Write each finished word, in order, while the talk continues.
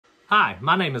Hi,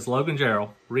 my name is Logan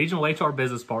Jarrell, Regional HR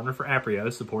Business Partner for Aprio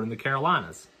supporting the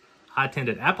Carolinas. I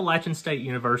attended Appalachian State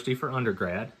University for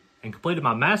undergrad and completed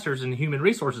my Master's in Human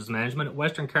Resources Management at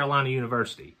Western Carolina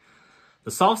University.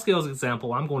 The soft skills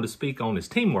example I'm going to speak on is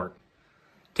teamwork.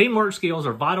 Teamwork skills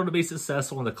are vital to be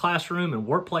successful in the classroom and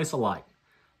workplace alike.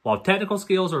 While technical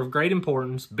skills are of great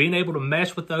importance, being able to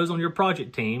mesh with those on your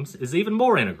project teams is even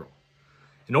more integral.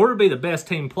 In order to be the best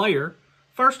team player,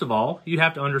 first of all, you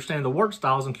have to understand the work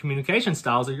styles and communication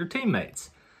styles of your teammates.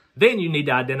 Then you need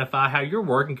to identify how your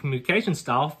work and communication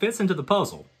style fits into the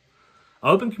puzzle.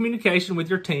 Open communication with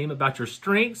your team about your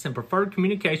strengths and preferred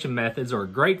communication methods are a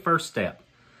great first step.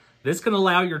 This can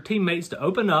allow your teammates to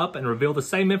open up and reveal the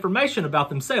same information about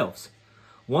themselves.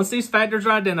 Once these factors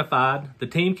are identified, the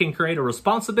team can create a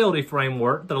responsibility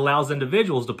framework that allows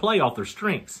individuals to play off their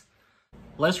strengths.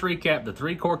 Let's recap the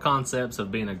 3 core concepts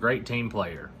of being a great team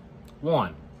player.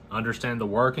 1. Understand the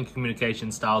work and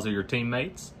communication styles of your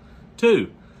teammates.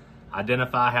 2.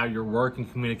 Identify how your work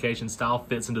and communication style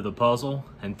fits into the puzzle.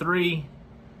 And 3.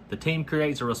 The team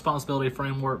creates a responsibility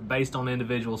framework based on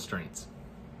individual strengths.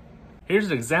 Here's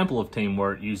an example of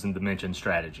teamwork using the mentioned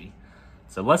strategy.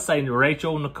 So let's say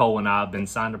Rachel, Nicole, and I have been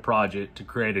assigned a project to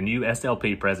create a new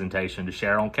SLP presentation to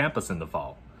share on campus in the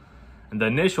fall. In the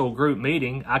initial group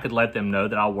meeting, I could let them know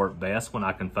that I work best when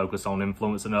I can focus on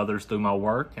influencing others through my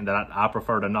work and that I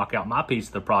prefer to knock out my piece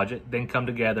of the project, then come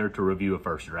together to review a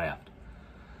first draft.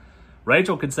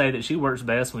 Rachel could say that she works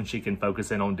best when she can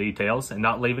focus in on details and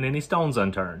not leaving any stones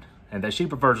unturned, and that she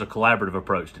prefers a collaborative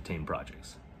approach to team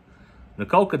projects.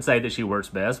 Nicole could say that she works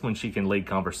best when she can lead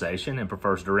conversation and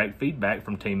prefers direct feedback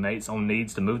from teammates on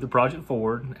needs to move the project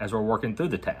forward as we're working through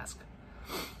the task.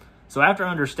 So after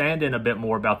understanding a bit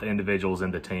more about the individuals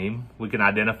in the team, we can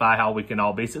identify how we can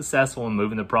all be successful in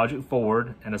moving the project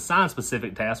forward and assign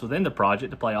specific tasks within the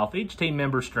project to play off each team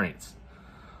member's strengths.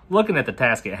 Looking at the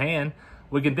task at hand,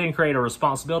 we can then create a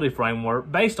responsibility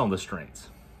framework based on the strengths.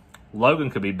 Logan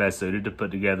could be best suited to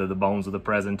put together the bones of the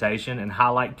presentation and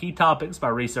highlight key topics by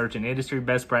researching industry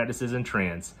best practices and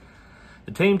trends.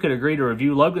 The team could agree to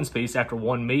review Logan's piece after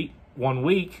one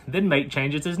week, then make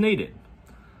changes as needed.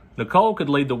 Nicole could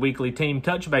lead the weekly team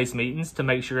touch base meetings to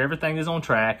make sure everything is on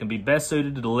track and be best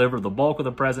suited to deliver the bulk of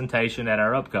the presentation at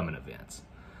our upcoming events.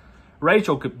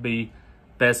 Rachel could be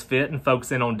best fit and focus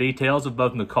in on details of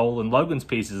both Nicole and Logan's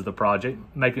pieces of the project,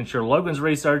 making sure Logan's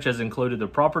research has included the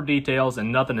proper details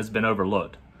and nothing has been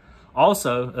overlooked.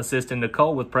 Also, assisting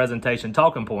Nicole with presentation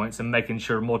talking points and making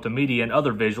sure multimedia and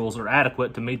other visuals are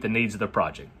adequate to meet the needs of the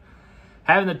project.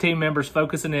 Having the team members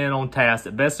focusing in on tasks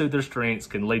that best suit their strengths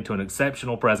can lead to an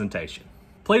exceptional presentation.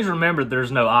 Please remember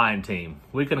there's no I in team.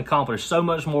 We can accomplish so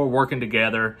much more working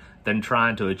together than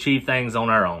trying to achieve things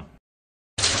on our own.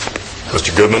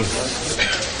 Mr. Goodman?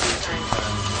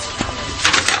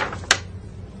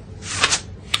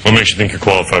 What makes you think you're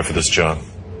qualified for this job?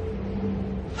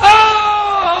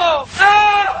 Oh!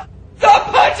 Ah!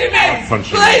 Stop punching me! I'm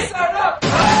punching Please, you. sir, no!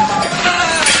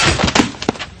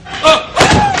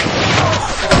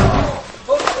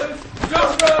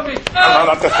 Don't throw me! No,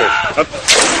 not the fish.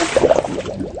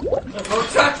 Don't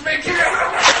touch me! Keep your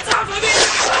hands off of me!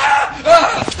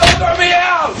 Don't throw me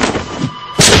out!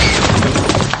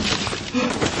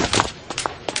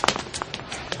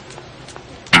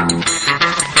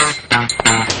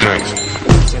 Thanks.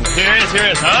 Here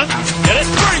it is, huh? Get it?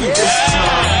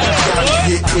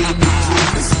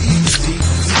 It's easy,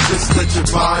 just let your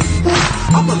body move.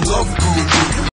 I'm a love guru.